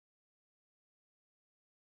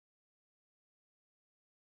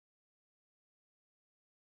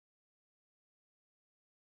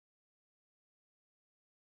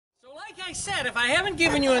Like I said, if I haven't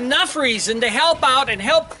given you enough reason to help out and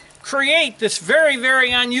help create this very,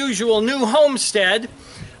 very unusual new homestead,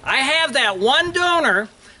 I have that one donor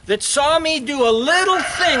that saw me do a little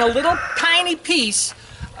thing, a little tiny piece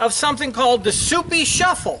of something called the Soupy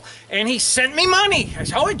Shuffle. And he sent me money. I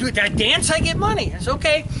said, oh, I do that dance, I get money. I said,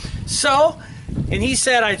 okay. So, and he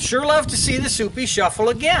said, I'd sure love to see the Soupy Shuffle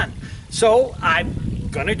again. So I'm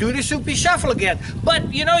gonna do the Soupy Shuffle again.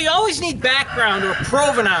 But you know, you always need background or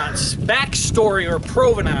provenance, backstory or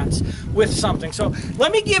provenance with something. So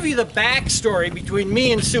let me give you the backstory between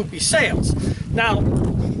me and Soupy Sales. Now,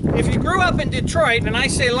 if you grew up in Detroit and I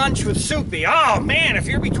say lunch with Soupy, oh man, if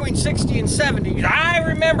you're between 60 and 70, I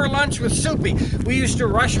remember lunch with Soupy. We used to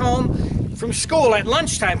rush home from school at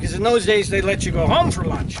lunchtime because in those days they let you go home for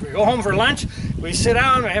lunch. We go home for lunch, we sit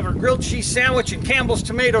down, we have a grilled cheese sandwich and Campbell's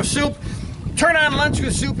tomato soup, turn on lunch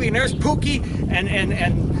with Soupy and there's Pookie and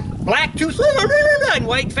Blacktooth and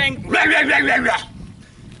White Fang.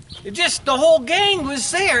 It just, the whole gang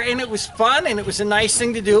was there, and it was fun, and it was a nice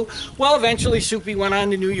thing to do. Well, eventually Soupy went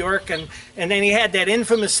on to New York, and then he had that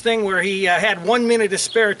infamous thing where he had 1 minute of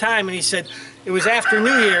spare time, and he said, it was after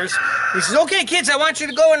New Year's, he says, okay kids, I want you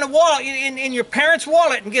to go in the wallet, in your parents'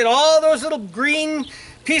 wallet and get all those little green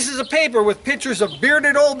pieces of paper with pictures of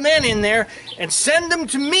bearded old men in there, and send them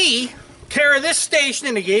to me, care of this station,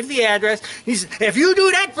 and he gave the address. He said, if you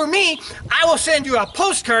do that for me, I will send you a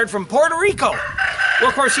postcard from Puerto Rico. Well,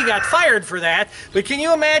 of course, he got fired for that, but can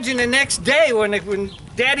you imagine the next day when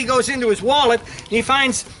Daddy goes into his wallet, he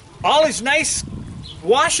finds all his nice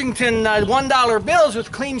Washington $1 bills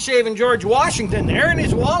with clean-shaven George Washington there in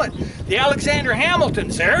his wallet. The Alexander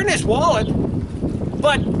Hamiltons there in his wallet,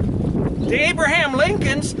 but the Abraham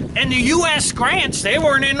Lincolns and the U.S. grants, they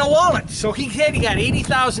weren't in the wallet. So he said he got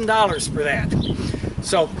 $80,000 for that.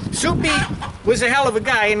 So Soupy was a hell of a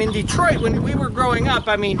guy, and in Detroit, when we were growing up,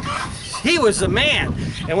 I mean, he was the man.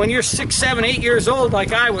 And when you're 6, 7, 8 years old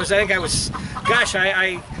like I was, I think I was, gosh,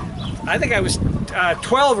 I think I was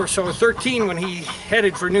 12 or so, 13 when he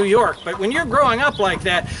headed for New York. But when you're growing up like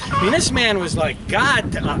that, I mean, this man was like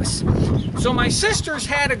God to us. So my sisters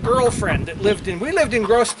had a girlfriend that we lived in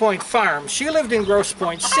Grosse Pointe Farm. She lived in Grosse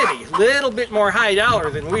Pointe City, a little bit more high dollar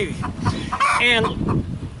than we. And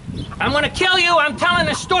I'm gonna kill you, I'm telling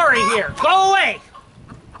a story here. Go away!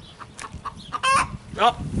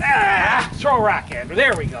 Oh, throw a rock at her,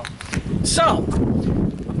 there we go. So,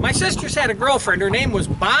 my sisters had a girlfriend, her name was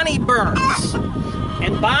Bonnie Burns.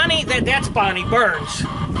 And Bonnie, that's Bonnie Burns.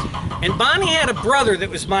 And Bonnie had a brother that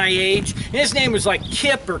was my age, and his name was like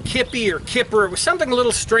Kip or Kippy or Kipper. It was something a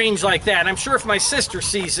little strange like that. I'm sure if my sister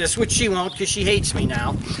sees this, which she won't because she hates me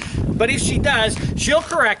now, but if she does, she'll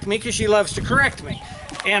correct me because she loves to correct me.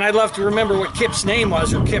 And I'd love to remember what Kip's name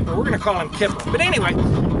was, or Kipper. We're going to call him Kipper. But anyway,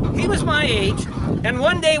 he was my age, and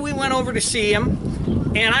one day we went over to see him,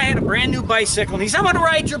 and I had a brand new bicycle, and he said, I want to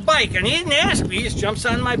ride your bike. And he didn't ask me, he just jumps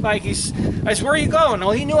on my bike. I said, where are you going?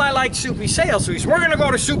 Well, he knew I liked Soupy Sales, so he said, we're going to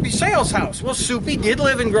go to Soupy Sales' house. Well, Soupy did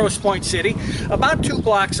live in Grosse Pointe City, about 2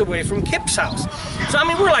 blocks away from Kip's house. So, I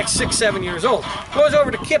mean, we're like 6, 7 years old. Goes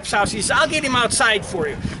over to Kip's house, he says, I'll get him outside for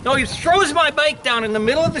you. No, he throws my bike down in the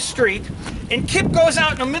middle of the street, and Kip goes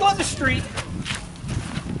out in the middle of the street,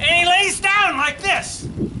 and he lays down like this.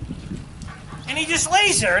 And he just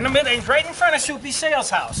lays there in the middle, right in front of Soupy Sales'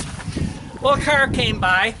 house. Well, a car came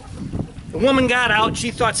by. The woman got out. She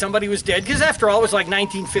thought somebody was dead, because after all, it was like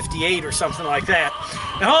 1958 or something like that.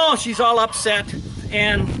 And oh, she's all upset.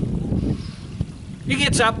 And he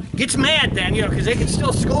gets up, gets mad then, you know, because they could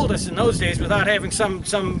still scold us in those days without having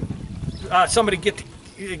somebody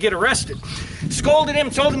get arrested. Scolded him,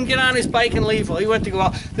 told him to get on his bike and leave. Well, he went to go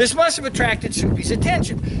out. This must have attracted Soupy's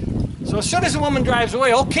attention. So as soon as the woman drives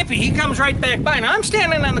away, old Kippy, he comes right back by. Now I'm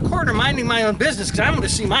standing on the corner minding my own business because I'm going to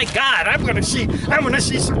see, my God, I'm going to see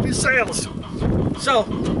Soupy Sales. So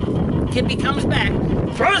Kippy comes back,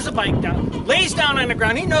 throws the bike down, lays down on the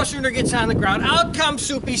ground. He no sooner gets on the ground, out comes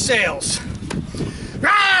Soupy Sales.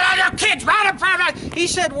 Kids, he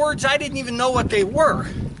said words I didn't even know what they were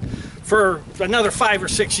for another 5 or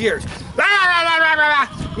 6 years.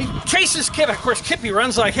 He chases Kip. Of course, Kippy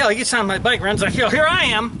runs like hell. He gets on my bike, runs like hell. Here I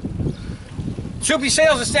am. Soupy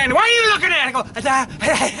Sales is standing. What are you looking at? I go,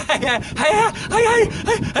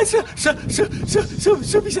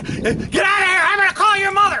 Soupy Sales, get out of here. I'm going to call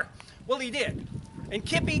your mother. Well, he did. And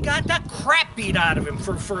Kippy got the crap beat out of him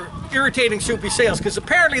for irritating Soupy Sales, because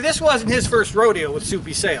apparently this wasn't his first rodeo with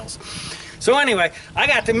Soupy Sales. So anyway, I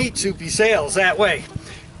got to meet Soupy Sales that way.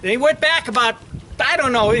 Then he went back about, I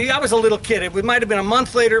don't know, I was a little kid. It might have been a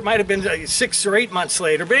month later, it might have been 6 or 8 months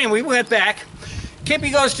later. But anyway, we went back. Kippy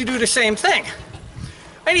goes to do the same thing.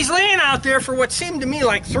 And he's laying out there for what seemed to me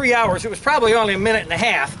like 3 hours. It was probably only a minute and a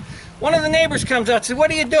half. One of the neighbors comes out and says, "What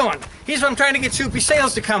are you doing?" He's, "I'm trying to get Soupy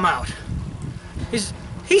Sales to come out."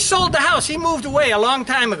 He sold the house. He moved away a long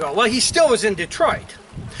time ago. Well, he still was in Detroit.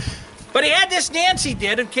 But he had this dance he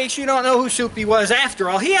did, in case you don't know who Soupy was after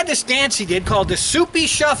all. He had this dance he did called the Soupy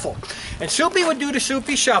Shuffle. And Soupy would do the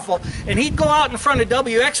Soupy Shuffle, and he'd go out in front of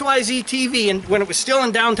WXYZ TV and when it was still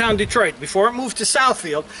in downtown Detroit, before it moved to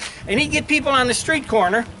Southfield, and he'd get people on the street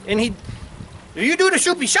corner, and he'd, "You do the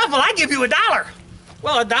Soupy Shuffle, I give you $1.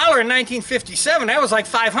 Well, $1 in 1957, that was like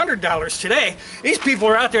 $500 today. These people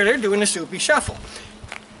are out there, they're doing the Soupy Shuffle.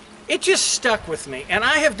 It just stuck with me, and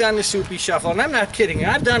I have done the Soupy Shuffle, and I'm not kidding you.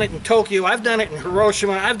 I've done it in Tokyo, I've done it in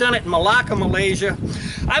Hiroshima, I've done it in Malacca, Malaysia,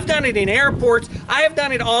 I've done it in airports, I have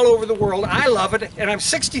done it all over the world. I love it, and I'm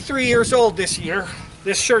 63 years old this year.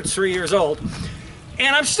 This shirt's 3 years old,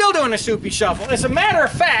 and I'm still doing the Soupy Shuffle. As a matter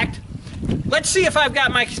of fact, let's see if I've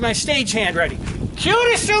got my stage hand ready.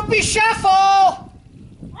 Cue the Soupy Shuffle!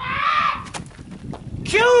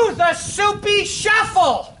 Cue the Soupy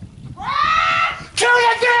Shuffle! Cue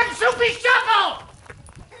the damn Soupy Shuffle!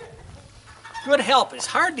 Good help. It's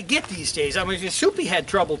hard to get these days. I mean, Soupy had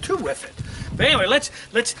trouble too with it. But anyway, let's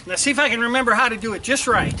see if I can remember how to do it just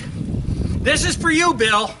right. This is for you,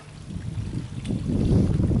 Bill.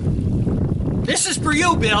 This is for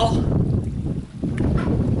you, Bill.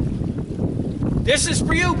 This is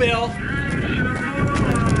for you, Bill.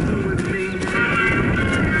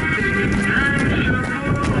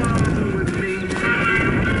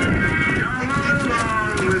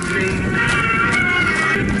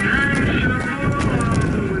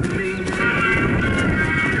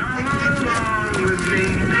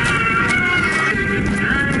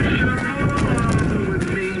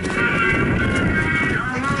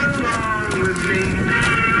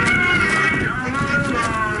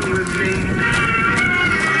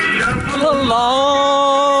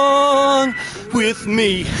 Along with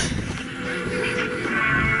me.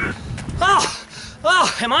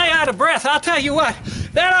 Oh, am I out of breath? I'll tell you what,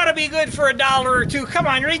 that ought to be good for $1 or $2. Come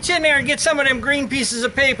on, reach in there and get some of them green pieces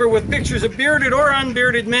of paper with pictures of bearded or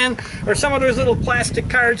unbearded men, or some of those little plastic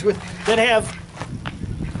cards that have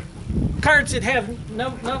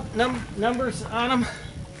numbers on them.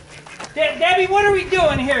 Debbie, what are we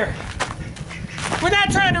doing here? We're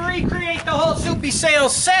not trying to recreate the whole Soupy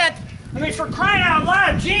Sales set. I mean, for crying out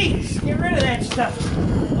loud, jeez, get rid of that stuff.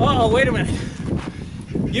 Uh-oh, wait a minute.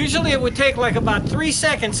 Usually it would take like about 3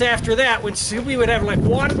 seconds after that when Soupy would have like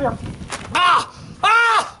one more.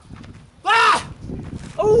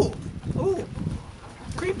 Ooh,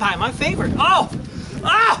 cream pie, my favorite. Now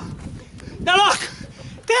look,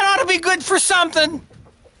 that ought to be good for something.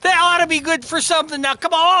 That ought to be good for something. Now,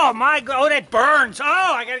 come on, oh my God, that burns. Oh,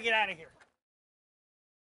 I gotta get out of here.